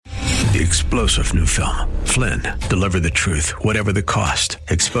The explosive new film, Flynn, deliver the truth, whatever the cost,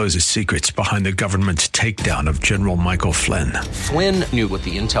 exposes secrets behind the government's takedown of General Michael Flynn. Flynn knew what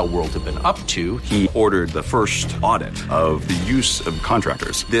the intel world had been up to. He ordered the first audit of the use of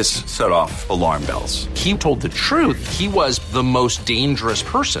contractors. This set off alarm bells. He told the truth. He was the most dangerous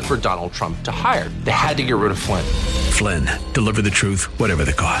person for Donald Trump to hire. They had to get rid of Flynn. Flynn, deliver the truth, whatever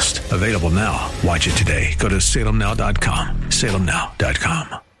the cost. Available now. Watch it today. Go to salemnow.com.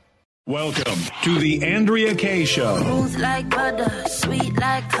 salemnow.com. Welcome to the Andrea Kaye Show. Smooth like butter, sweet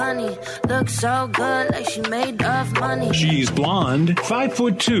like honey. Looks so good like she made of money. She's blonde,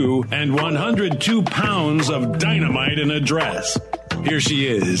 5'2", and 102 pounds of dynamite in a dress. Here she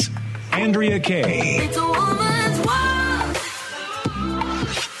is, Andrea Kaye. It's a woman's world.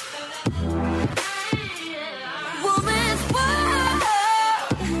 Woman's world.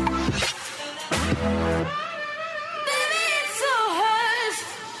 Baby, it's so hers.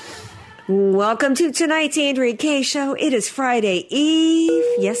 Welcome to tonight's Andrea Kaye Show. It is Friday Eve.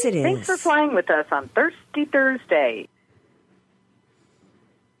 Yes, it is. Thanks for flying with us on Thirsty Thursday.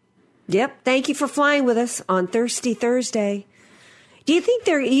 Yep. Thank you for flying with us on Thirsty Thursday. Do you think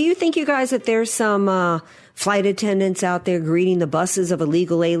you guys that there's some flight attendants out there greeting the buses of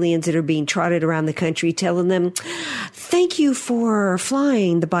illegal aliens that are being trotted around the country, telling them, thank you for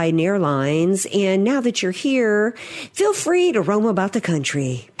flying the Biden Airlines, and now that you're here, feel free to roam about the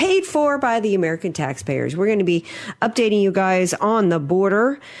country, paid for by the American taxpayers. We're going to be updating you guys on the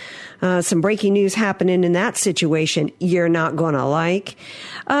border. Some breaking news happening in that situation you're not going to like.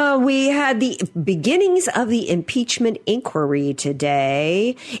 We had the beginnings of the impeachment inquiry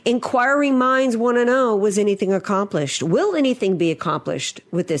today. Inquiring minds want to know, was anything accomplished? Will anything be accomplished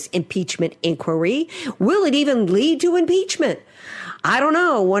with this impeachment inquiry? Will it even lead to impeachment? I don't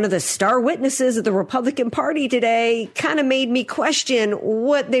know. One of the star witnesses of the Republican Party today kind of made me question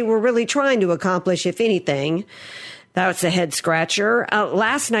what they were really trying to accomplish, if anything. That was a head scratcher.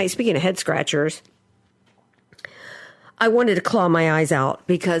 Last night, speaking of head scratchers, I wanted to claw my eyes out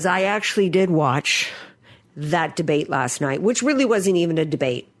because I actually did watch that debate last night, which really wasn't even a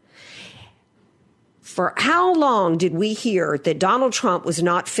debate. For how long did we hear that Donald Trump was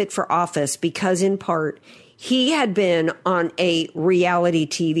not fit for office because, in part, he had been on a reality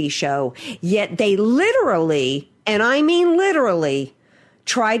TV show, yet they literally, and I mean literally,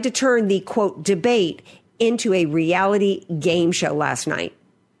 tried to turn the, quote, debate into a reality game show last night.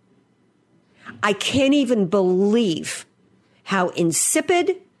 I can't even believe how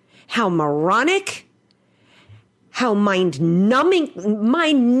insipid, how moronic, how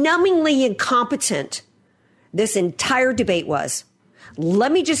mind-numbingly incompetent this entire debate was.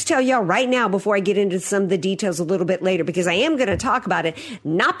 Let me just tell y'all right now before I get into some of the details a little bit later, because I am going to talk about it,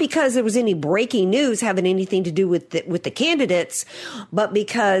 not because there was any breaking news having anything to do with the candidates, but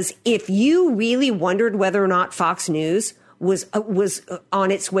because if you really wondered whether or not Fox News was on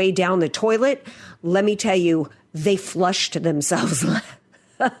its way down the toilet, let me tell you, they flushed themselves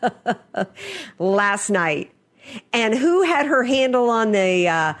last night. And who had her handle on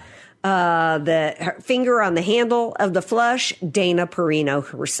her finger on the handle of the flush? Dana Perino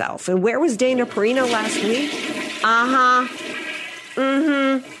herself. And where was Dana Perino last week?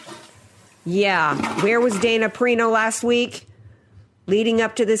 Yeah. Where was Dana Perino last week? Leading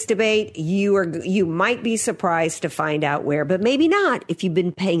up to this debate, you might be surprised to find out where, but maybe not if you've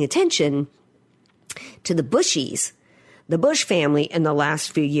been paying attention to the Bushies, the Bush family in the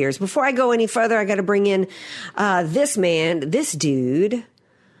last few years. Before I go any further, I got to bring in this dude,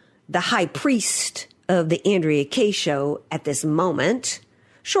 the high priest of the Andrea Kaye Show at this moment.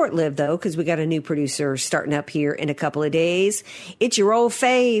 Short-lived, though, because we got a new producer starting up here in a couple of days. It's your old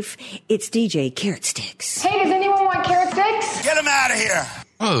fave. It's DJ Carrot Sticks. Hey, does anyone want carrot sticks? Get him out of here.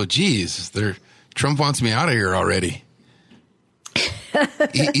 Oh, geez. Trump wants me out of here already.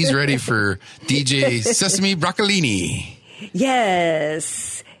 He's ready for DJ Sesame Broccolini.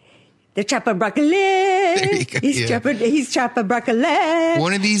 Yes. The chopper broccoli. He's chopper broccoli.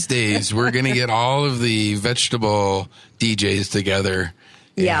 One of these days, we're going to get all of the vegetable DJs together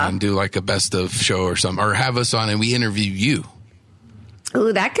and do like a best of show or something, or have us on and we interview you.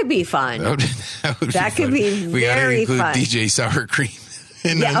 Ooh, that could be fun. That could be very fun. We got to include DJ Sour Cream.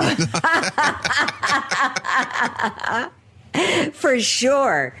 For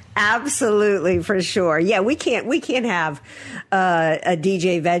sure. Absolutely, for sure. Yeah, we can't have a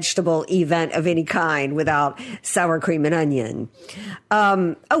DJ vegetable event of any kind without sour cream and onion.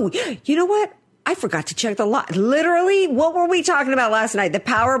 You know what? I forgot to check the lot. Literally, what were we talking about last night? The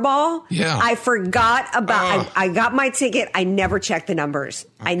Powerball? Yeah. I forgot about I got my ticket. I never checked the numbers.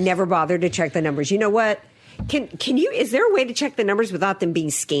 I never bothered to check the numbers. You know what? Can you, is there a way to check the numbers without them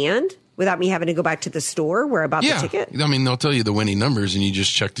being scanned? without me having to go back to the store where I bought the ticket? I mean, they'll tell you the winning numbers, and you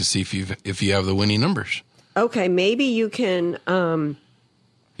just check to see if you have the winning numbers. Okay, maybe you can.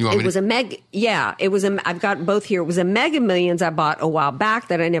 It was I've got both here. It was a Mega Millions I bought a while back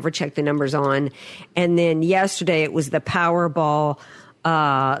that I never checked the numbers on, and then yesterday it was the Powerball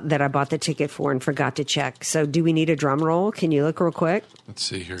that I bought the ticket for and forgot to check. So, do we need a drum roll? Can you look real quick? Let's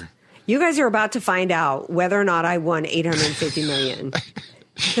see here. You guys are about to find out whether or not I won $850 million.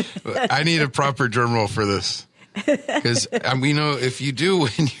 I need a proper drum roll for this because we know if you do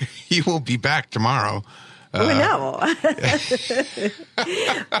win, you will be back tomorrow. No.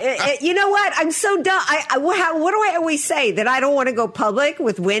 You know what? I'm so dumb. What do I always say? That I don't want to go public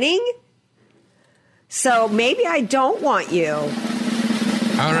with winning? So maybe I don't want you.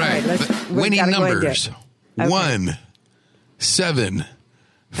 All right. Winning numbers. Okay. 1, 7,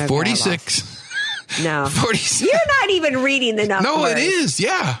 46. No. 46. You're not even reading the numbers. No, it is.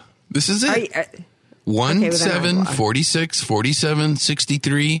 Yeah. This is it. 1, 7, 46, 47,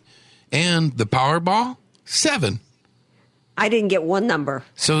 63, and the Powerball, 7. I didn't get one number.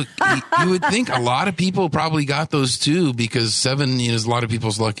 So you would think a lot of people probably got those too, because 7 is a lot of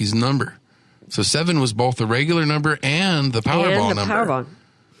people's luckiest number. So 7 was both the regular number and the Powerball number. Powerball.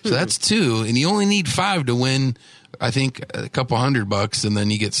 So that's 2, and you only need 5 to win, I think, a couple $100, and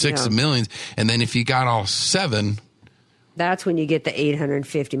then you get 6 millions. And then if you got all 7, that's when you get the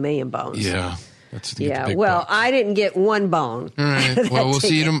 $850 million bonus. Yeah. Well, I didn't get one bone. All right. Well, we'll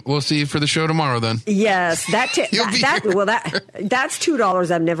see you for the show tomorrow then. Yes, that's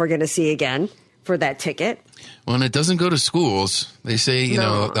 $2 I'm never going to see again for that ticket. Well, and it doesn't go to schools. They say, some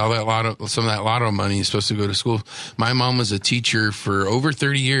of that lotto money is supposed to go to school. My mom was a teacher for over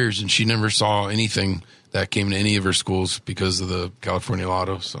 30 years, and she never saw anything that came to any of her schools because of the California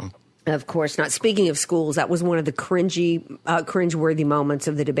lotto. So, of course not. Speaking of schools, that was one of the cringeworthy moments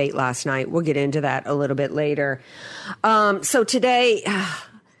of the debate last night. We'll get into that a little bit later. So today,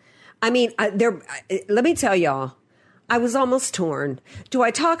 let me tell y'all, I was almost torn. Do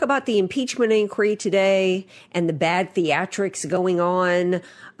I talk about the impeachment inquiry today and the bad theatrics going on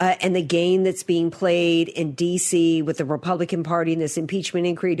and the game that's being played in D.C. with the Republican Party in this impeachment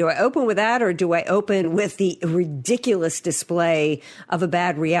inquiry? Do I open with that, or do I open with the ridiculous display of a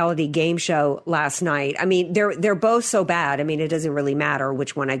bad reality game show last night? I mean, they're both so bad. I mean, it doesn't really matter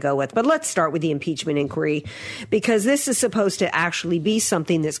which one I go with. But let's start with the impeachment inquiry, because this is supposed to actually be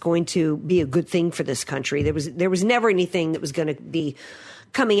something that's going to be a good thing for this country. There was never anything that was going to be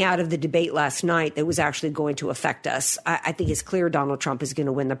coming out of the debate last night that was actually going to affect us. I think it's clear Donald Trump is going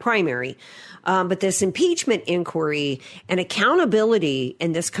to win the primary. But this impeachment inquiry and accountability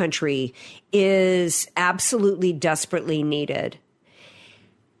in this country is absolutely desperately needed.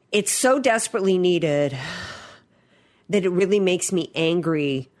 It's so desperately needed that it really makes me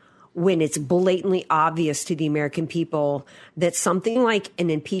angry when it's blatantly obvious to the American people that something like an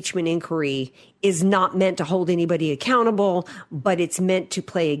impeachment inquiry is not meant to hold anybody accountable, but it's meant to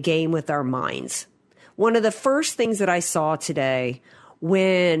play a game with our minds. One of the first things that I saw today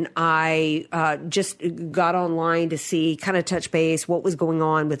when I just got online to see, kind of touch base, what was going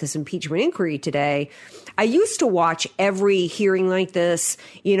on with this impeachment inquiry today, I used to watch every hearing like this,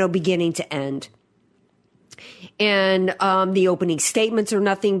 beginning to end. And the opening statements are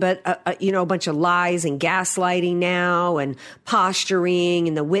nothing but, a bunch of lies and gaslighting now, and posturing,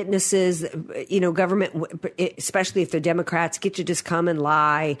 and the witnesses, government, especially if they're Democrats, get to just come and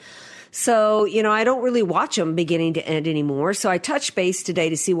lie. So, I don't really watch them beginning to end anymore. So I touched base today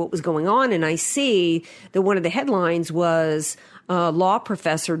to see what was going on, and I see that one of the headlines was law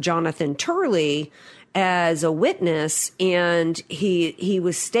professor Jonathan Turley as a witness, and he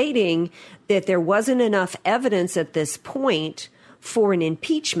was stating that there wasn't enough evidence at this point for an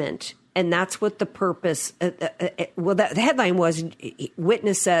impeachment, and that's what the purpose. The headline was: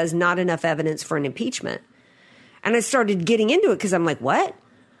 "Witness says not enough evidence for an impeachment," and I started getting into it because I'm like, "What?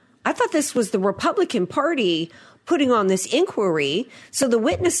 I thought this was the Republican Party putting on this inquiry, so the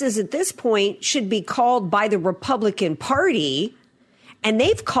witnesses at this point should be called by the Republican Party, and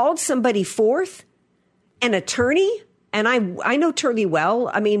they've called somebody forth." An attorney, and I know Turley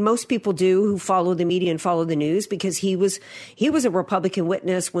well. I mean, most people do who follow the media and follow the news, because he was a Republican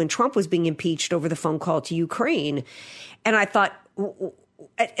witness when Trump was being impeached over the phone call to Ukraine. And I thought,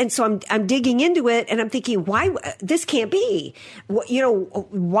 and so I'm digging into it, and I'm thinking, why this can't be?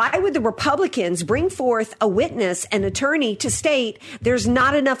 Why would the Republicans bring forth a witness, an attorney, to state there's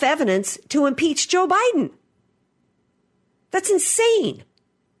not enough evidence to impeach Joe Biden? That's insane.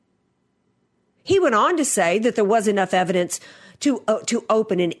 He went on to say that there was enough evidence to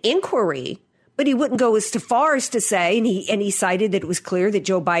open an inquiry, But he wouldn't go as far as to say, and he cited that it was clear that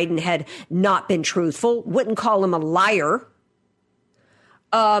Joe Biden had not been truthful, wouldn't call him a liar.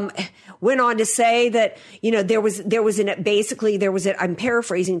 Went on to say that, I'm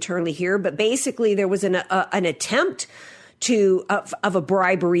paraphrasing Turley here, but basically there was an attempt of a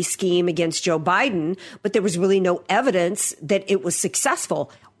bribery scheme against Joe Biden, but there was really no evidence that it was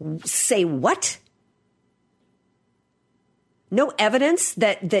successful. Say what? No evidence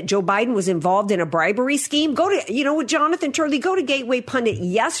that Joe Biden was involved in a bribery scheme? Go to, with Jonathan Turley, go to Gateway Pundit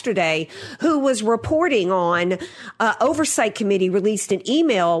yesterday, who was reporting on Oversight Committee released an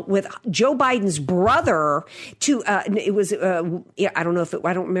email with Joe Biden's brother to, I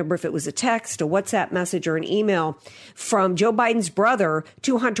don't remember if it was a text, a WhatsApp message, or an email from Joe Biden's brother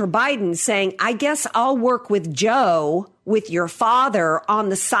to Hunter Biden saying, I guess I'll work with Joe, with your father, on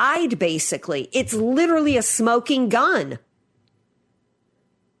the side, basically. It's literally a smoking gun.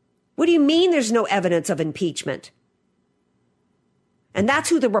 What do you mean there's no evidence of impeachment? And that's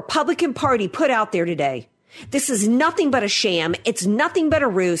who the Republican Party put out there today. This is nothing but a sham. It's nothing but a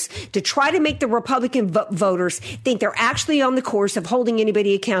ruse to try to make the Republican voters think they're actually on the course of holding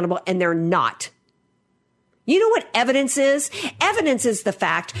anybody accountable, and they're not. You know what evidence is? Evidence is the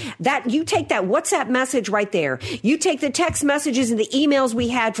fact that you take that WhatsApp message right there. You take the text messages and the emails we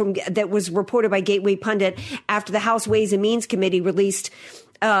had that was reported by Gateway Pundit after the House Ways and Means Committee released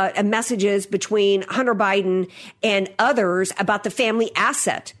messages between Hunter Biden and others about the family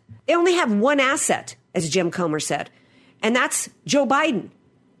asset. They only have one asset, as Jim Comer said, and that's Joe Biden.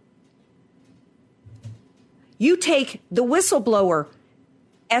 You take the whistleblower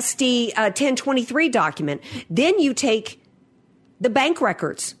SD 1023 document, then you take the bank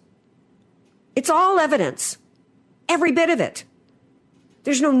records. It's all evidence, every bit of it.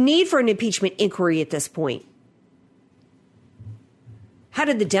 There's no need for an impeachment inquiry at this point. How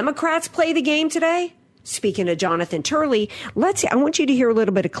did the Democrats play the game today? Speaking of Jonathan Turley, I want you to hear a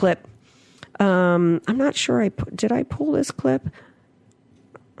little bit of clip. I'm not sure did I pull this clip?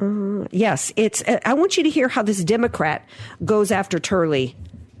 Yes, I want you to hear how this Democrat goes after Turley.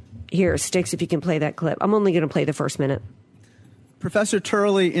 Here, Sticks, if you can play that clip. I'm only going to play the first minute. Professor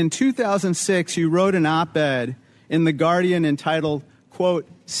Turley, in 2006, you wrote an op-ed in The Guardian entitled, quote,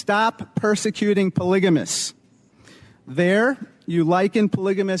 "Stop Persecuting Polygamists." There, you liken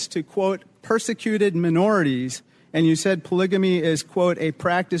polygamists to, quote, persecuted minorities, and you said polygamy is, quote, a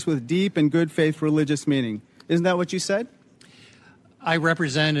practice with deep and good faith religious meaning. Isn't that what you said? I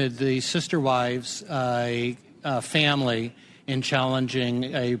represented the sister wives family in challenging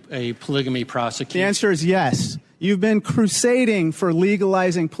a polygamy prosecution. The answer is yes. You've been crusading for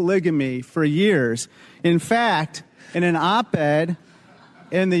legalizing polygamy for years. In fact, in an op-ed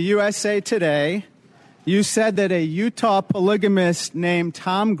in the USA Today, you said that a Utah polygamist named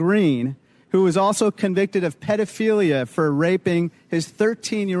Tom Green, who was also convicted of pedophilia for raping his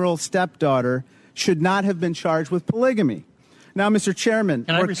 13-year-old stepdaughter, should not have been charged with polygamy. Now, Mr. Chairman,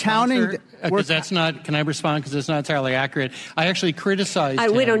 we're counting. Because that's not. Can I respond? Because it's not entirely accurate. I actually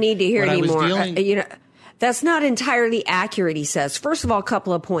criticized. We don't need to hear anymore. That's not entirely accurate. He says. First of all, a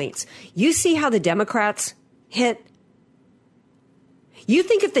couple of points. You see how the Democrats hit. You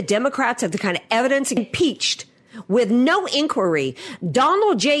think if the Democrats have the kind of evidence impeached with no inquiry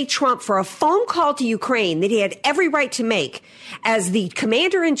Donald J. Trump for a phone call to Ukraine that he had every right to make as the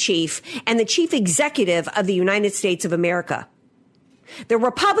commander-in-chief and the chief executive of the United States of America. The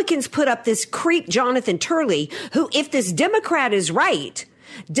Republicans put up this creep, Jonathan Turley, who, if this Democrat is right,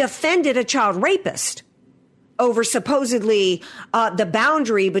 defended a child rapist over supposedly the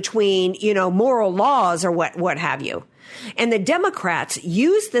boundary between, moral laws or what have you. And the Democrats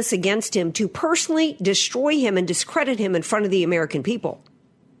used this against him to personally destroy him and discredit him in front of the American people.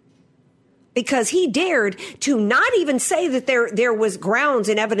 Because he dared to not even say that there was grounds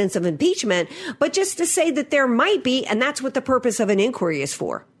and evidence of impeachment, but just to say that there might be, and that's what the purpose of an inquiry is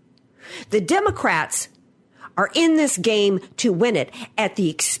for. The Democrats are in this game to win it at the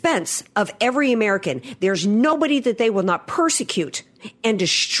expense of every American. There's nobody that they will not persecute and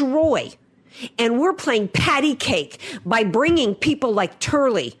destroy. And we're playing patty cake by bringing people like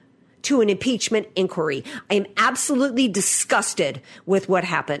Turley to an impeachment inquiry. I am absolutely disgusted with what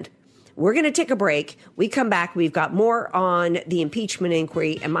happened. We're going to take a break. We come back. We've got more on the impeachment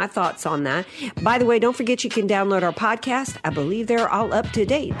inquiry and my thoughts on that. By the way, don't forget you can download our podcast. I believe they're all up to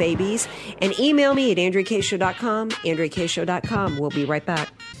date, babies. And email me at AndreaKShow.com, AndreaKShow.com. We'll be right back.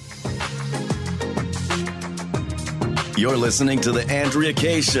 You're listening to The Andrea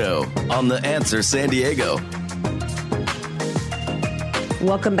Kaye Show on The Answer San Diego.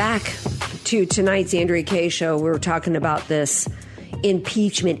 Welcome back to tonight's Andrea Kaye Show. We were talking about this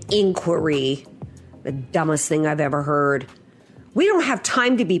impeachment inquiry The dumbest thing I've ever heard. We don't have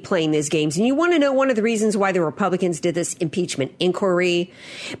time to be playing these games. And you want to know one of the reasons why the Republicans did this impeachment inquiry?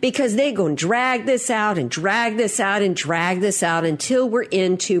 Because they go and drag this out and drag this out and drag this out until we're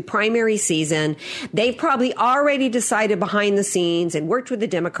into primary season. They've probably already decided behind the scenes and worked with the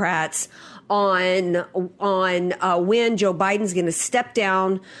Democrats on when Joe Biden's going to step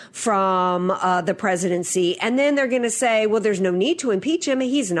down from the presidency. And then they're going to say, well, there's no need to impeach him.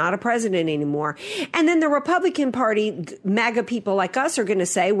 He's not a president anymore. And then the Republican Party, MAGA people like us, are going to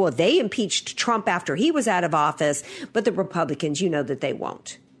say, well, they impeached Trump after he was out of office. But the Republicans, you know that they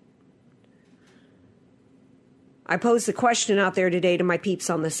won't. I posed the question out there today to my peeps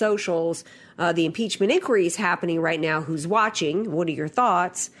on the socials. The impeachment inquiry is happening right now. Who's watching? What are your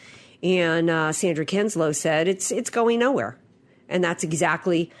thoughts? And Sandra Kinslow said it's going nowhere. And that's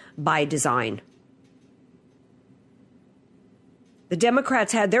exactly by design. The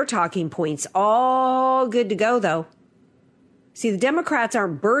Democrats had their talking points all good to go, though. See, the Democrats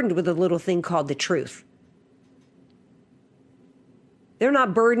aren't burdened with a little thing called the truth. They're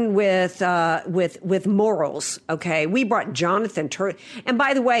not burdened with morals. Okay, we brought Jonathan Turley. And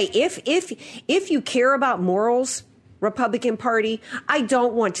by the way, if you care about morals, Republican Party, I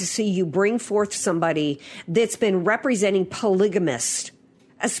don't want to see you bring forth somebody that's been representing polygamists,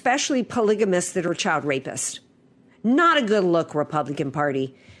 especially polygamists that are child rapists. Not a good look, Republican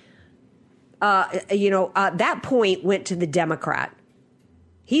Party. That point went to the Democrat.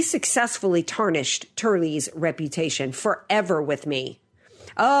 He successfully tarnished Turley's reputation forever with me.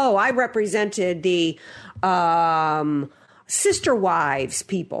 Oh, I represented the sister wives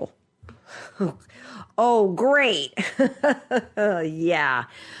people. Oh, great. Yeah.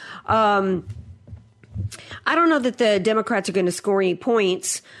 I don't know that the Democrats are going to score any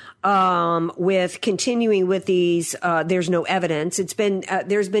points with continuing with these. There's no evidence.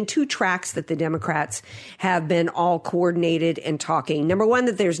 There's been two tracks that the Democrats have been all coordinated and talking. Number one,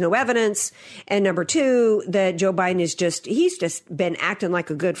 that there's no evidence. And number two, that Joe Biden he's just been acting like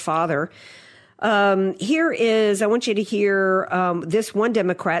a good father. I want you to hear this one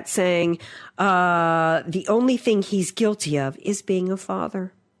Democrat saying the only thing he's guilty of is being a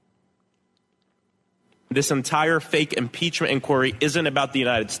father. This entire fake impeachment inquiry isn't about the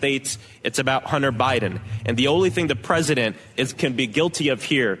United States. It's about Hunter Biden. And the only thing the president can be guilty of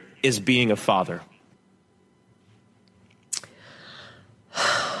here is being a father.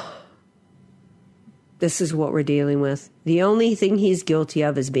 This is what we're dealing with. The only thing he's guilty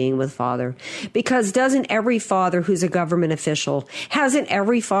of is being with father. Because doesn't every father who's a government official, hasn't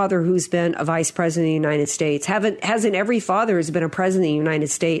every father who's been a vice president of the United States, hasn't every father who's been a president of the United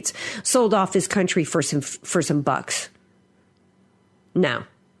States sold off his country for some bucks? No.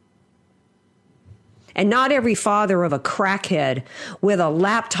 And not every father of a crackhead with a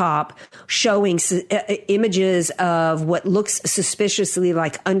laptop showing images of what looks suspiciously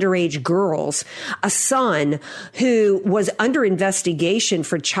like underage girls, a son who was under investigation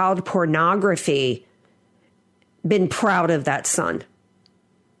for child pornography, been proud of that son.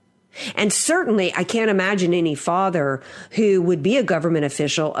 And certainly, I can't imagine any father who would be a government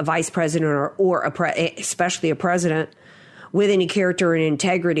official, a vice president, or especially a president, with any character and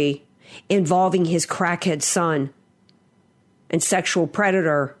integrity, involving his crackhead son and sexual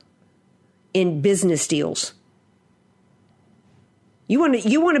predator in business deals. You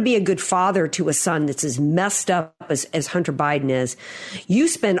want to be a good father to a son that's as messed up as Hunter Biden is. You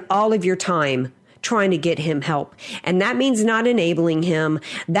spend all of your time trying to get him help. And that means not enabling him.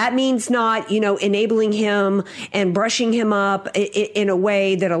 That means not, enabling him and brushing him up in a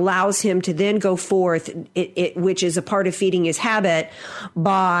way that allows him to then go forth, which is a part of feeding his habit,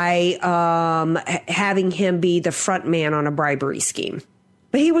 by having him be the front man on a bribery scheme.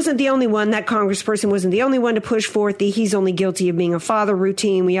 But he wasn't the only one. That congressperson wasn't the only one to push forth the he's only guilty of being a father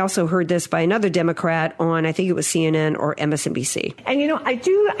routine. We also heard this by another Democrat on, I think it was CNN or MSNBC. And,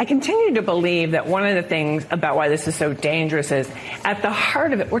 I continue to believe that one of the things about why this is so dangerous is at the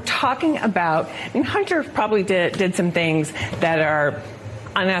heart of it, we're talking about, Hunter probably did some things that are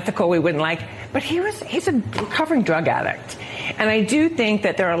unethical, we wouldn't like, but he's a recovering drug addict. And I do think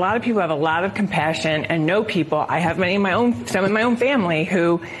that there are a lot of people who have a lot of compassion and know people. I have some in my own family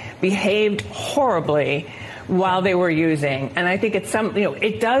who behaved horribly while they were using. And I think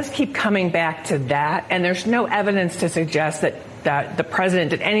it does keep coming back to that. And there's no evidence to suggest that the president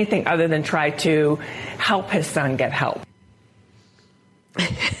did anything other than try to help his son get help.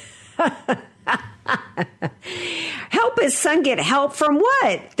 Help his son get help from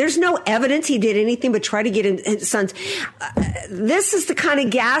what? There's no evidence he did anything but try to get his son's. This is the kind of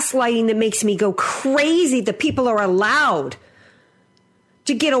gaslighting that makes me go crazy that people are allowed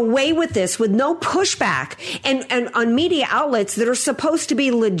to get away with this with no pushback and on media outlets that are supposed to be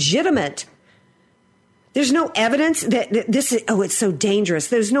legitimate. There's no evidence that this is, it's so dangerous.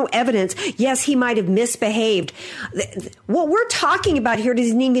 There's no evidence. Yes, he might have misbehaved. What we're talking about here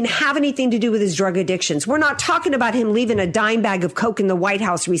doesn't even have anything to do with his drug addictions. We're not talking about him leaving a dime bag of coke in the White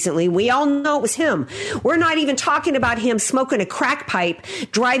House recently. We all know it was him. We're not even talking about him smoking a crack pipe,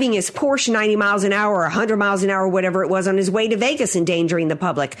 driving his Porsche 90 miles an hour or 100 miles an hour, whatever it was, on his way to Vegas, endangering the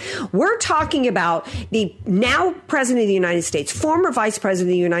public. We're talking about the now President of the United States, former Vice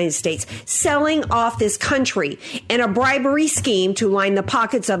President of the United States, selling off this country in a bribery scheme to line the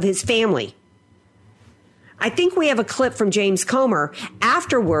pockets of his family. I think we have a clip from James Comer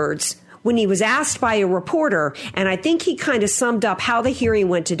afterwards when he was asked by a reporter, and I think he kind of summed up how the hearing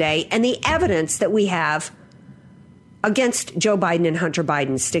went today and the evidence that we have against Joe Biden and Hunter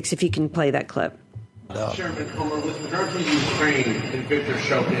Biden. Sticks, if you can play that clip. Chairman Comer, with regard to Ukraine and Victor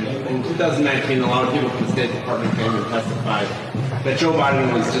Shokin, in 2019, a lot of people from the State Department came and testified that Joe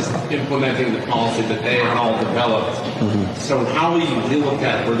Biden was just implementing the policy that they had all developed. So how will you deal with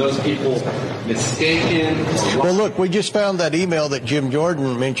that? Were those people mistaken? Well, look, we just found that email that Jim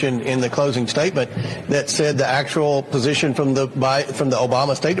Jordan mentioned in the closing statement that said the actual position from the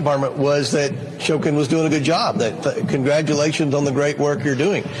Obama State Department was that Shokin was doing a good job, that congratulations on the great work you're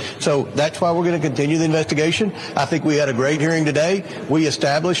doing. So that's why we're going to continue the investigation. I think we had a great hearing today. We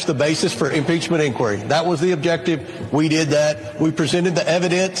established the basis for impeachment inquiry. That was the objective. We did that. We presented the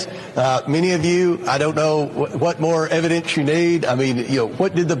evidence. Many of you, I don't know what more evidence you need. I mean,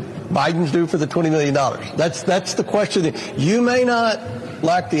 what did the Bidens do for the $20 million? That's the question. You may not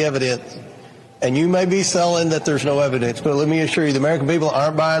lack the evidence, and you may be selling that there's no evidence, but let me assure you, the American people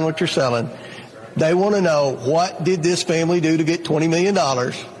aren't buying what you're selling. They want to know, what did this family do to get $20 million?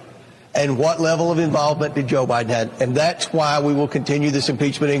 And what level of involvement did Joe Biden have? And that's why we will continue this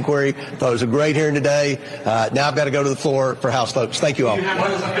impeachment inquiry. Thought it was a great hearing today. Now I've got to go to the floor for House votes. Thank you all.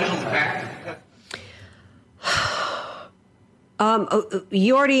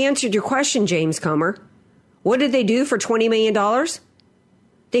 You already answered your question, James Comer. What did they do for $20 million?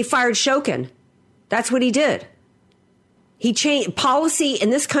 They fired Shokin. That's what he did. He changed policy in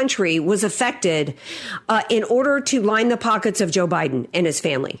this country was affected in order to line the pockets of Joe Biden and his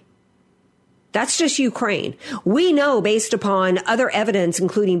family. That's just Ukraine. We know, based upon other evidence,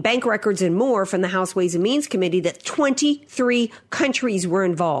 including bank records and more from the House Ways and Means Committee, that 23 countries were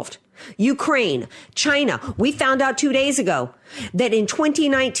involved. Ukraine, China. We found out 2 days ago that in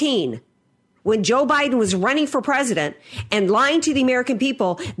 2019, when Joe Biden was running for president and lying to the American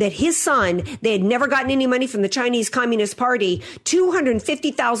people that his son, they had never gotten any money from the Chinese Communist Party,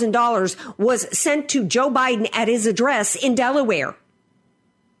 $250,000 was sent to Joe Biden at his address in Delaware.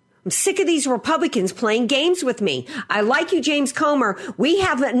 I'm sick of these Republicans playing games with me. I like you, James Comer. We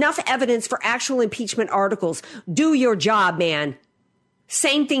have enough evidence for actual impeachment articles. Do your job, man.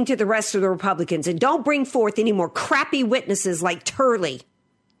 Same thing to the rest of the Republicans. And don't bring forth any more crappy witnesses like Turley,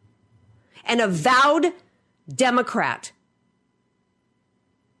 an avowed Democrat.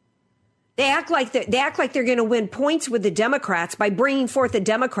 They act like they're going to win points with the Democrats by bringing forth a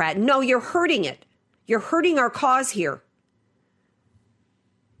Democrat. No, you're hurting it. You're hurting our cause here.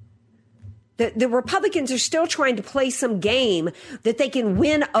 The Republicans are still trying to play some game that they can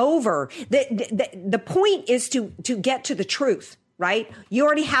win over. The point is to get to the truth, right? You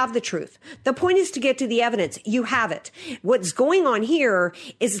already have the truth. The point is to get to the evidence. You have it. What's going on here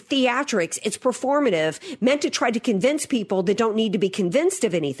is theatrics. It's performative, meant to try to convince people that don't need to be convinced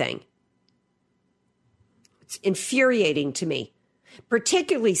of anything. It's infuriating to me.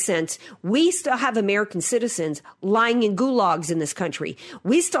 Particularly since we still have American citizens lying in gulags in this country.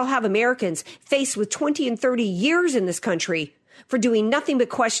 We still have Americans faced with 20 and 30 years in this country for doing nothing but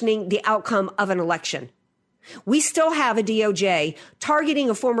questioning the outcome of an election. We still have a DOJ targeting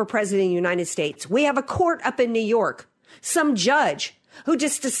a former president of the United States. We have a court up in New York, some judge who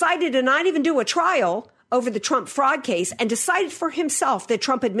just decided to not even do a trial over the Trump fraud case and decided for himself that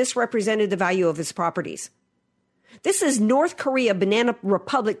Trump had misrepresented the value of his properties. This is North Korea banana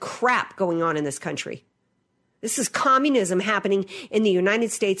republic crap going on in this country. This is communism happening in the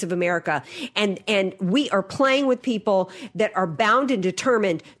United States of America. And we are playing with people that are bound and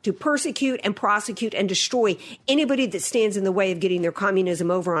determined to persecute and prosecute and destroy anybody that stands in the way of getting their communism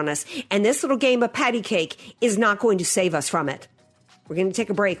over on us. And this little game of patty cake is not going to save us from it. We're going to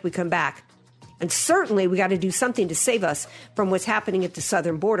take a break. We come back. And certainly we got to do something to save us from what's happening at the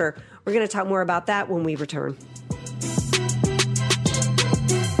southern border. We're going to talk more about that when we return.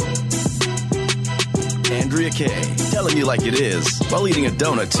 Andrea Kaye, telling you like it is while eating a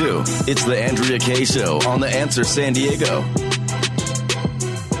donut, too. It's the Andrea Kaye Show on The Answer San Diego.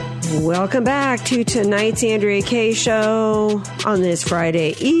 Welcome back to tonight's Andrea Kaye Show on this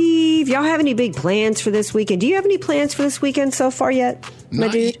Friday Eve. Y'all have any big plans for this weekend? Do you have any plans for this weekend so far yet, my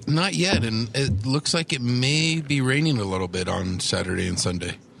dude? Not yet, and it looks like it may be raining a little bit on Saturday and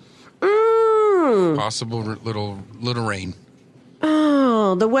Sunday. Possible little rain.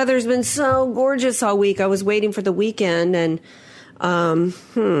 Oh, the weather's been so gorgeous all week. I was waiting for the weekend, and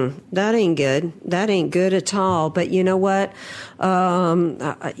that ain't good. That ain't good at all. But you know what? I'm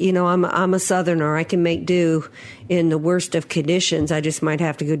a Southerner. I can make do in the worst of conditions. I just might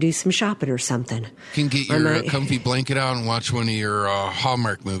have to go do some shopping or something. You can get your comfy blanket out and watch one of your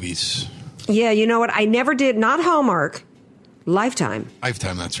Hallmark movies. Yeah, you know what? I never did. Not Hallmark. Lifetime.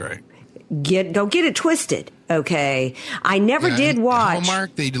 Lifetime, that's right. Don't get it twisted, okay? I never did watch.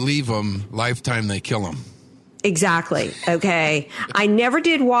 Hallmark, they leave them. Lifetime, they kill them. Exactly. Okay. I never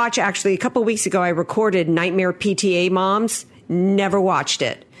did watch. Actually, a couple of weeks ago, I recorded Nightmare PTA Moms. Never watched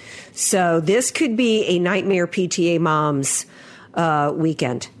it. So this could be a Nightmare PTA Moms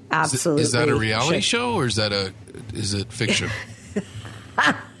weekend. Absolutely. Is that a reality show or is it fiction?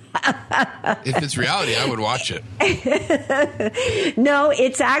 If it's reality, I would watch it. No,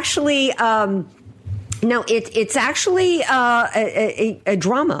 it's actually it's actually a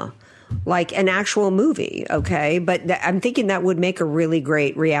drama. Like an actual movie, okay? But I'm thinking that would make a really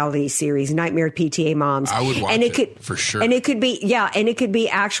great reality series, Nightmare PTA Moms. I would watch it for sure. And it could be, and it could be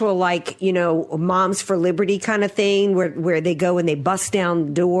actual, like, Moms for Liberty kind of thing, where they go and they bust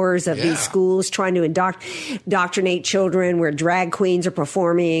down doors of these schools trying to indoctrinate children, where drag queens are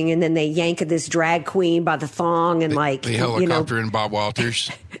performing, and then they yank at this drag queen by the thong and they helicopter in Bob Walters.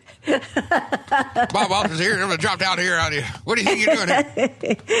 Bob Walters here. I'm going to drop down here. What do you think you're doing here?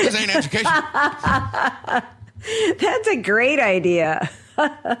 This ain't education. That's a great idea.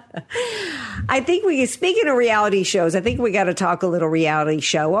 I think speaking of reality shows, I think we got to talk a little reality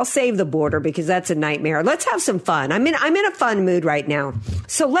show. I'll save the border because that's a nightmare. Let's have some fun. I'm in a fun mood right now.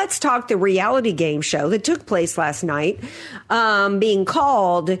 So let's talk the reality game show that took place last night, being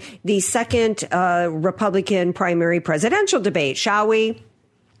called the second Republican primary presidential debate, shall we?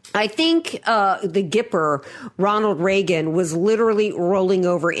 I think the Gipper, Ronald Reagan, was literally rolling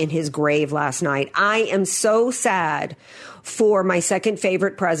over in his grave last night. I am so sad for my second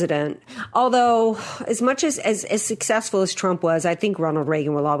favorite president. Although, as much as successful as Trump was, I think Ronald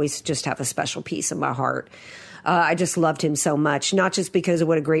Reagan will always just have a special piece in my heart. I just loved him so much, not just because of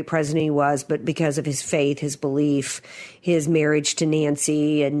what a great president he was, but because of his faith, his belief, his marriage to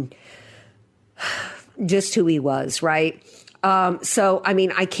Nancy, and just who he was, right?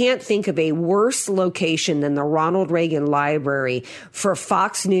 I can't think of a worse location than the Ronald Reagan Library for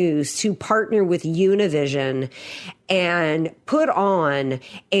Fox News to partner with Univision and put on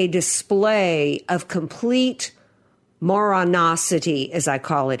a display of complete moronicity, as I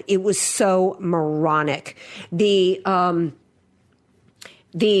call it. It was so moronic. The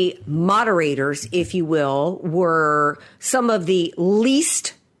moderators, if you will, were some of the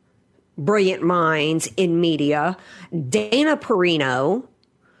least brilliant minds in media. Dana Perino,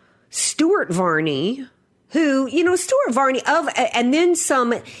 Stuart Varney, who, Stuart Varney and then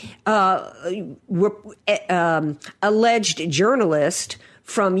some alleged journalist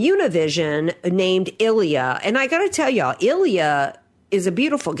from Univision named Ilya. And I got to tell y'all, Ilya is a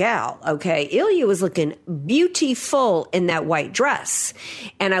beautiful gal, okay? Ilya was looking beautiful in that white dress.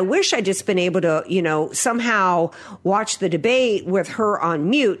 And I wish I'd just been able to, somehow watch the debate with her on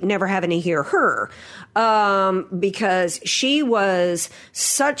mute, never having to hear her. Because she was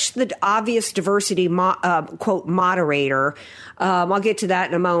such the obvious diversity, quote, moderator. I'll get to that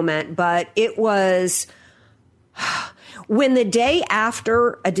in a moment. But it was... When the day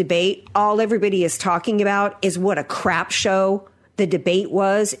after a debate, all everybody is talking about is what a crap show the debate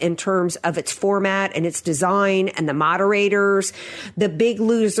was in terms of its format and its design and the moderators, the big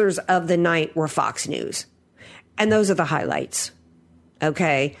losers of the night were Fox News. And those are the highlights.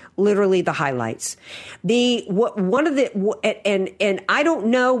 Okay. Literally the highlights. And I don't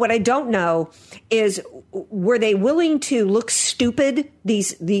know, what I don't know is, were they willing to look stupid,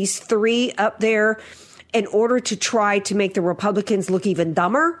 these three up there, in order to try to make the Republicans look even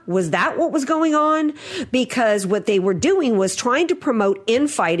dumber? Was that what was going on? Because what they were doing was trying to promote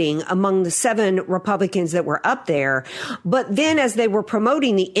infighting among the 7 Republicans that were up there. But then as they were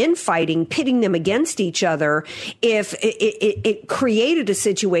promoting the infighting, pitting them against each other, if it created a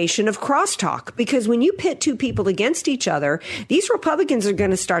situation of crosstalk. Because when you pit 2 people against each other, these Republicans are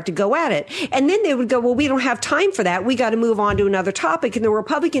going to start to go at it. And then they would go, well, we don't have time for that. We got to move on to another topic. And the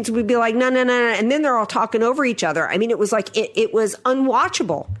Republicans would be like, no. And then they're all talking over each other. I mean, it was like, it was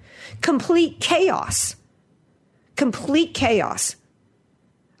unwatchable. Complete chaos. Complete chaos.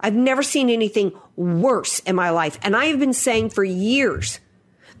 I've never seen anything worse in my life. And I have been saying for years,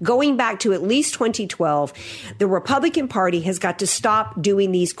 going back to at least 2012, the Republican Party has got to stop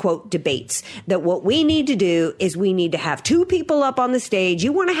doing these, quote, debates. That what we need to do is we need to have two people up on the stage.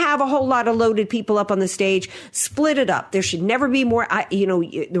 You want to have a whole lot of loaded people up on the stage, split it up. There should never be more.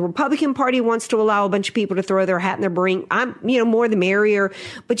 The Republican Party wants to allow a bunch of people to throw their hat in the ring. More the merrier,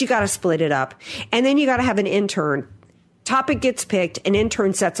 but you got to split it up. And then you got to have an intern. Topic gets picked, an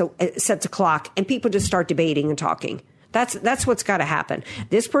intern sets a clock, and people just start debating and talking. That's what's got to happen.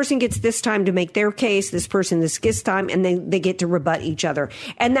 This person gets this time to make their case, this person this gets time, and they get to rebut each other.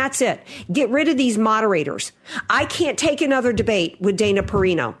 And that's it. Get rid of these moderators. I can't take another debate with Dana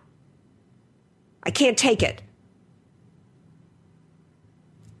Perino. I can't take it.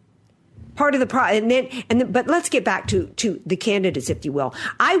 Part of the problem, but let's get back to the candidates, if you will.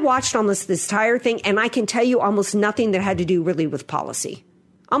 I watched almost this entire thing, and I can tell you almost nothing that had to do really with policy.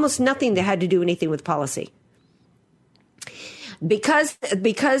 Almost nothing that had to do anything with policy. Because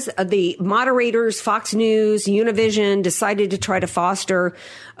the moderators, Fox News, Univision, decided to try to foster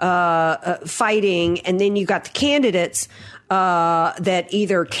fighting, and then you got the candidates that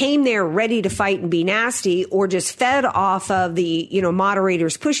either came there ready to fight and be nasty, or just fed off of the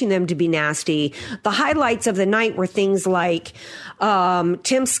moderators pushing them to be nasty. The highlights of the night were things like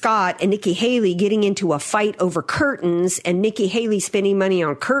Tim Scott and Nikki Haley getting into a fight over curtains, and Nikki Haley spending money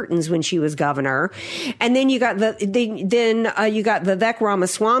on curtains when she was governor. And then you got Vivek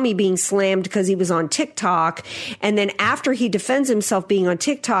Ramaswamy being slammed because he was on TikTok. And then after he defends himself being on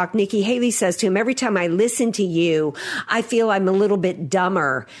TikTok, Nikki Haley says to him, "Every time I listen to you, I feel I'm a little bit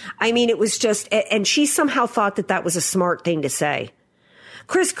dumber." I mean, it was just, and she somehow thought that was a smart thing to say.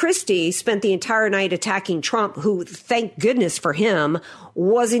 Chris Christie spent the entire night attacking Trump, who, thank goodness for him,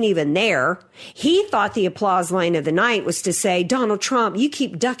 wasn't even there. He thought the applause line of the night was to say, "Donald Trump, you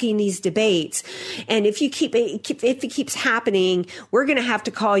keep ducking these debates, and if it keeps happening, we're going to have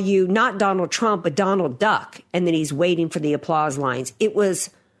to call you not Donald Trump, but Donald Duck." And then he's waiting for the applause lines. It was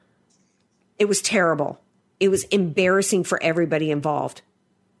terrible. It was embarrassing for everybody involved.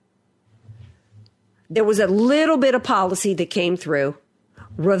 There was a little bit of policy that came through.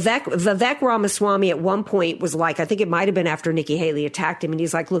 Vivek Ramaswamy at one point was like, I think it might have been after Nikki Haley attacked him, and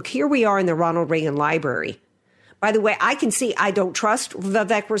he's like, "Look, here we are in the Ronald Reagan Library." By the way, I can see I don't trust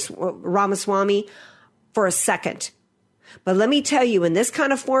Vivek Ramaswamy for a second. But let me tell you, in this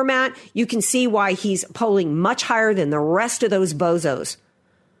kind of format, you can see why he's polling much higher than the rest of those bozos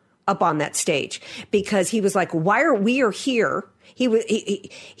up on that stage, because he was like, "Why are we here?" He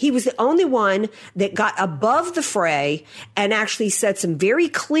was the only one that got above the fray and actually said some very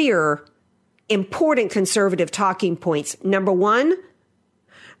clear, important conservative talking points. Number one,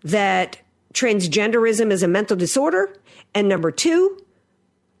 that transgenderism is a mental disorder. And number two,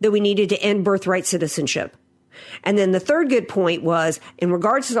 that we needed to end birthright citizenship. And then the third good point was, in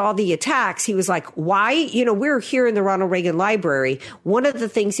regards to all the attacks, he was like, why? We're here in the Ronald Reagan Library. One of the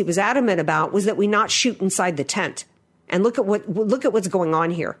things he was adamant about was that we not shoot inside the tent. And look at what's going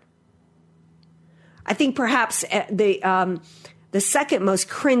on here. I think perhaps the second most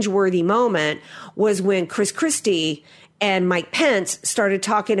cringeworthy moment was when Chris Christie and Mike Pence started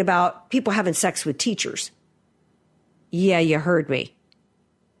talking about people having sex with teachers. Yeah, you heard me.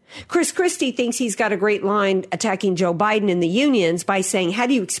 Chris Christie thinks he's got a great line attacking Joe Biden and the unions by saying, how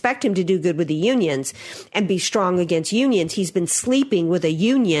do you expect him to do good with the unions and be strong against unions? He's been sleeping with a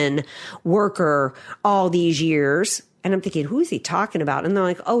union worker all these years. And I'm thinking, who is he talking about? And they're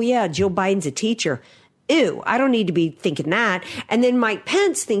like, oh, yeah, Joe Biden's a teacher. Ew, I don't need to be thinking that. And then Mike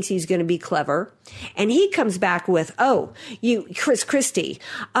Pence thinks he's going to be clever. And he comes back with, oh, you, Chris Christie,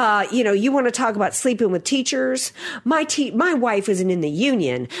 you want to talk about sleeping with teachers? My wife isn't in the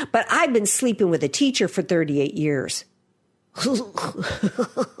union, but I've been sleeping with a teacher for 38 years.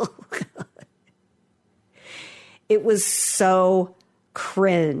 It was so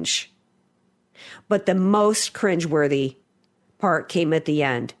cringe. But the most cringeworthy part came at the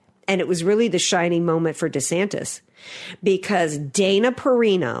end. And it was really the shining moment for DeSantis, because Dana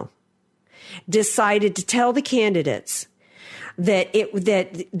Perino decided to tell the candidates that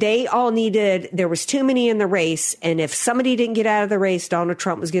they all needed, there was too many in the race. And if somebody didn't get out of the race, Donald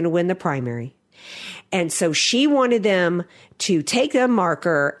Trump was going to win the primary. And so she wanted them to take a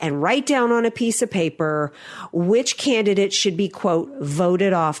marker and write down on a piece of paper which candidate should be, quote,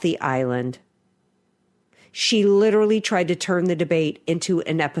 voted off the island. She literally tried to turn the debate into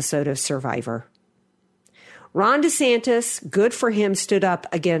an episode of Survivor. Ron DeSantis, good for him, stood up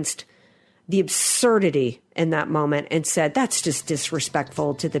against the absurdity in that moment and said, that's just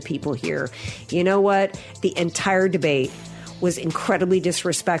disrespectful to the people here. You know what? The entire debate was incredibly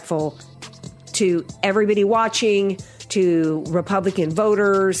disrespectful to everybody watching, to Republican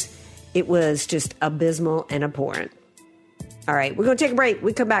voters. It was just abysmal and abhorrent. All right, we're going to take a break.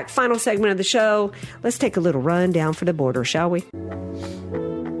 We come back, final segment of the show. Let's take a little run down for the border, shall we?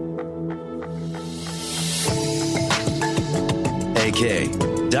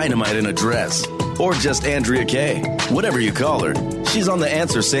 AK, Dynamite in a Dress, or just Andrea Kaye, whatever you call her. She's on The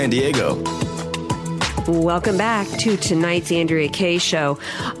Answer San Diego. Welcome back to tonight's Andrea Kaye Show.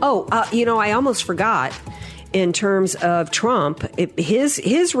 I almost forgot. In terms of Trump,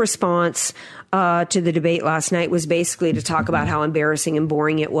 his response to the debate last night was basically to talk about how embarrassing and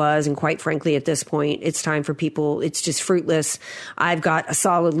boring it was. And quite frankly, at this point, it's time for people. It's just fruitless. I've got a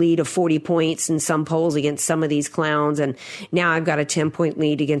solid lead of 40 points in some polls against some of these clowns. And now I've got a 10-point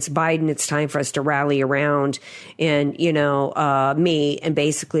lead against Biden. It's time for us to rally around and, me and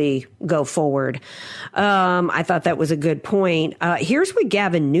basically go forward. I thought that was a good point. Here's what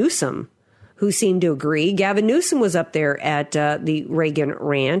Gavin Newsom, who seemed to agree. Gavin Newsom was up there at the Reagan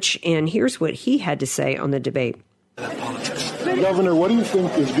Ranch, and here's what he had to say on the debate. Governor, what do you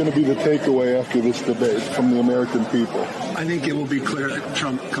think is going to be the takeaway after this debate from the American people? I think it will be clear that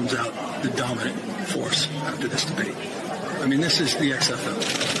Trump comes out the dominant force after this debate. I mean, this is the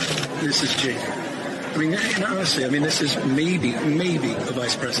XFL. This is Jake. I mean, and honestly, this is maybe a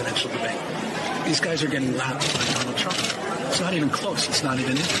vice presidential debate. These guys are getting lapped by Donald Trump. It's not even close. It's not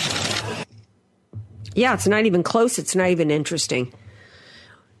even interesting. Yeah, it's not even close. It's not even interesting.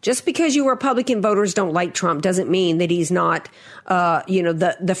 Just because you Republican voters don't like Trump doesn't mean that he's not,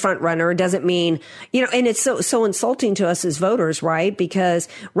 the front runner. It doesn't mean, and it's so insulting to us as voters, right? Because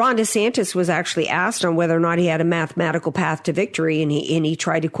Ron DeSantis was actually asked on whether or not he had a mathematical path to victory. And he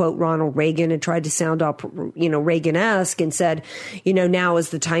tried to quote Ronald Reagan and tried to sound up, Reagan-esque and said, now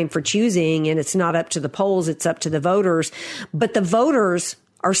is the time for choosing. And it's not up to the polls. It's up to the voters. But the voters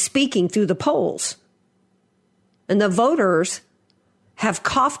are speaking through the polls. And the voters have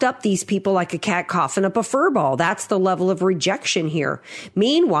coughed up these people like a cat coughing up a fur ball. That's the level of rejection here.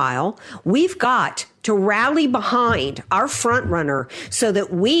 Meanwhile, we've got to rally behind our front runner so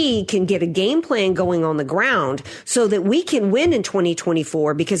that we can get a game plan going on the ground so that we can win in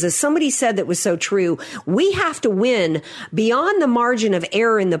 2024. Because as somebody said that was so true, we have to win beyond the margin of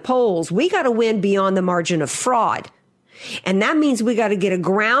error in the polls. We got to win beyond the margin of fraud. And that means we got to get a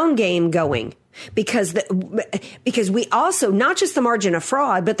ground game going. Because we also, not just the margin of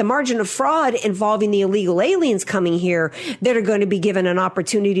fraud, but the margin of fraud involving the illegal aliens coming here that are going to be given an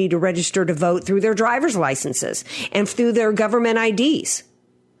opportunity to register to vote through their driver's licenses and through their government IDs.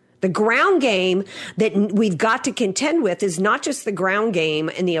 The ground game that we've got to contend with is not just the ground game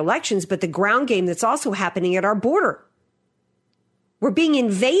in the elections, but the ground game that's also happening at our border. We're being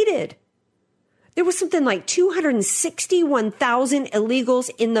invaded. There was something like 261,000 illegals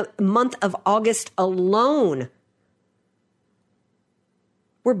in the month of August alone.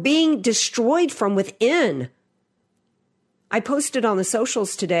 We're being destroyed from within. I posted on the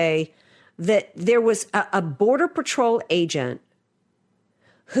socials today that there was a Border Patrol agent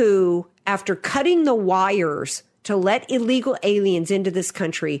who, after cutting the wires to let illegal aliens into this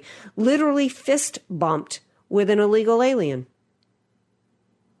country, literally fist bumped with an illegal alien.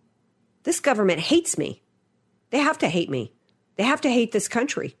 This government hates me. They have to hate me. They have to hate this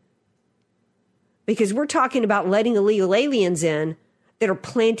country. Because we're talking about letting illegal aliens in that are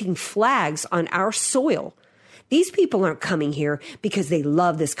planting flags on our soil. These people aren't coming here because they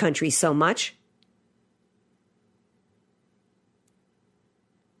love this country so much.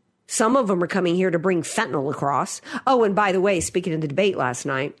 Some of them are coming here to bring fentanyl across. Oh, and by the way, speaking of the debate last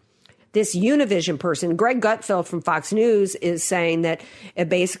night, this Univision person, Greg Gutfeld from Fox News, is saying that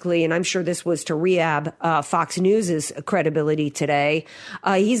basically, and I'm sure this was to rehab Fox News's credibility today,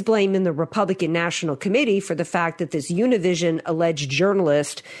 he's blaming the Republican National Committee for the fact that this Univision alleged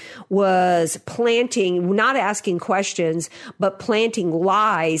journalist was planting, not asking questions, but planting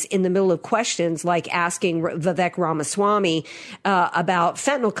lies in the middle of questions, like asking Vivek Ramaswamy about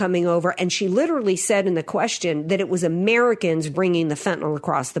fentanyl coming over. And she literally said in the question that it was Americans bringing the fentanyl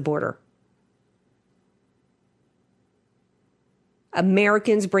across the border.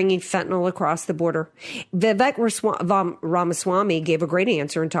 Americans bringing fentanyl across the border. Vivek Ramaswamy gave a great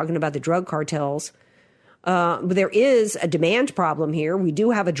answer in talking about the drug cartels. There is a demand problem here. We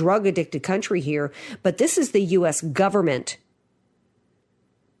do have a drug addicted country here, but this is the U.S. government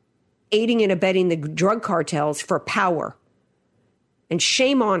aiding and abetting the drug cartels for power. And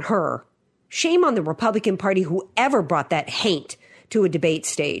shame on her. Shame on the Republican Party, whoever brought that hate to a debate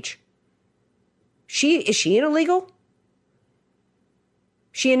stage. Is she an illegal?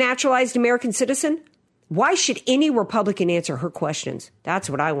 She a naturalized American citizen? Why should any Republican answer her questions? That's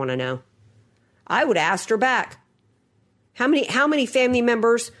what I want to know. I would ask her back. How many family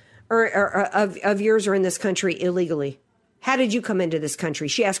members of yours are in this country illegally? How did you come into this country?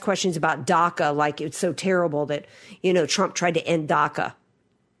 She asked questions about DACA, like it's so terrible that, Trump tried to end DACA.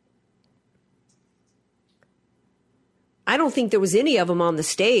 I don't think there was any of them on the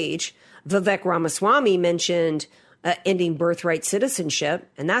stage. Vivek Ramaswamy mentioned ending birthright citizenship,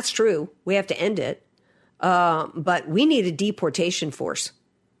 and that's true. We have to end it. But we need a deportation force.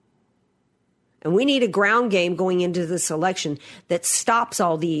 And we need a ground game going into this election that stops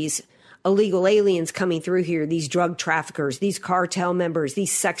all these illegal aliens coming through here, these drug traffickers, these cartel members,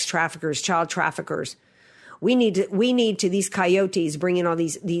 these sex traffickers, child traffickers. We need to these coyotes bringing all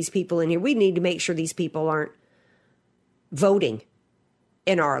these people in here. We need to make sure these people aren't voting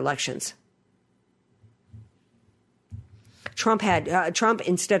in our elections. Trump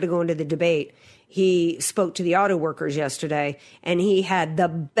instead of going to the debate, he spoke to the auto workers yesterday, and he had the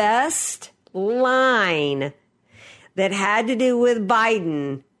best line that had to do with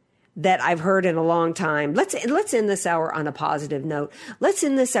Biden that I've heard in a long time. Let's end this hour on a positive note. Let's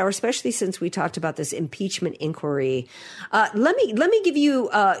end this hour, especially since we talked about this impeachment inquiry. Let me give you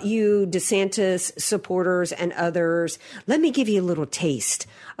DeSantis supporters and others. Let me give you a little taste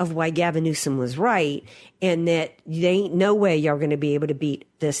of why Gavin Newsom was right, and that there ain't no way y'all going to be able to beat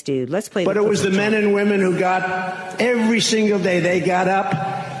this dude. Let's play. But it was the men and women who got every single day. They got up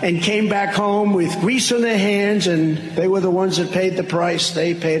and came back home with grease on their hands, and they were the ones that paid the price.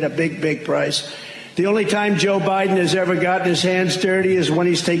 They paid a big, big price. The only time Joe Biden has ever gotten his hands dirty is when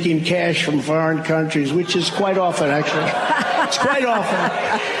he's taking cash from foreign countries, which is quite often, actually. It's quite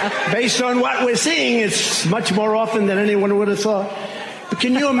often. Based on what we're seeing, it's much more often than anyone would have thought. But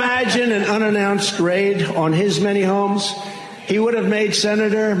can you imagine an unannounced raid on his many homes? He would have made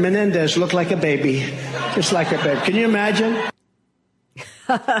Senator Menendez look like a baby, just like a baby. Can you imagine?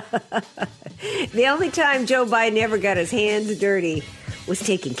 The only time Joe Biden ever got his hands dirty was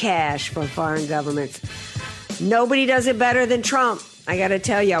taking cash from foreign governments. Nobody does it better than Trump. I got to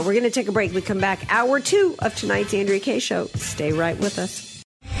tell y'all, we're going to take a break. We come back, hour 2 of tonight's Andrea Kaye Show. Stay right with us.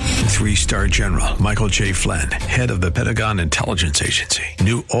 3-star General Michael J. Flynn, head of the Pentagon Intelligence Agency,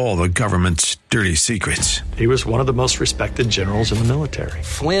 knew all the government's dirty secrets. He was one of the most respected generals in the military.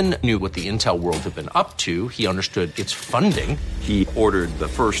 Flynn knew what the intel world had been up to. He understood its funding. He ordered the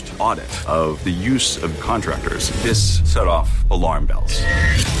first audit of the use of contractors. This set off alarm bells.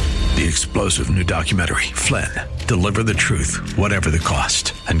 The explosive new documentary, Flynn, Deliver the Truth, Whatever the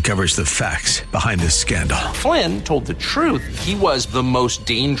Cost, uncovers the facts behind this scandal. Flynn told the truth. He was the most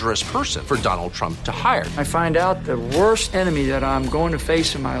dangerous person for Donald Trump to hire. I find out the worst enemy that I'm going to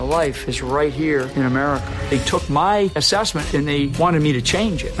face in my life is right here in America. They took my assessment and they wanted me to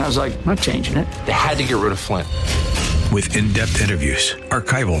change it. And I was like, I'm not changing it. They had to get rid of Flynn. With in-depth interviews,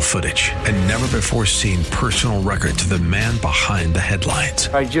 archival footage, and never-before-seen personal records of the man behind the headlines.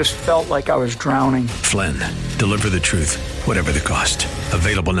 I just felt like I was drowning. Flynn, Deliver the Truth, Whatever the Cost.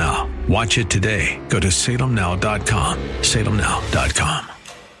 Available now. Watch it today. Go to salemnow.com. salemnow.com.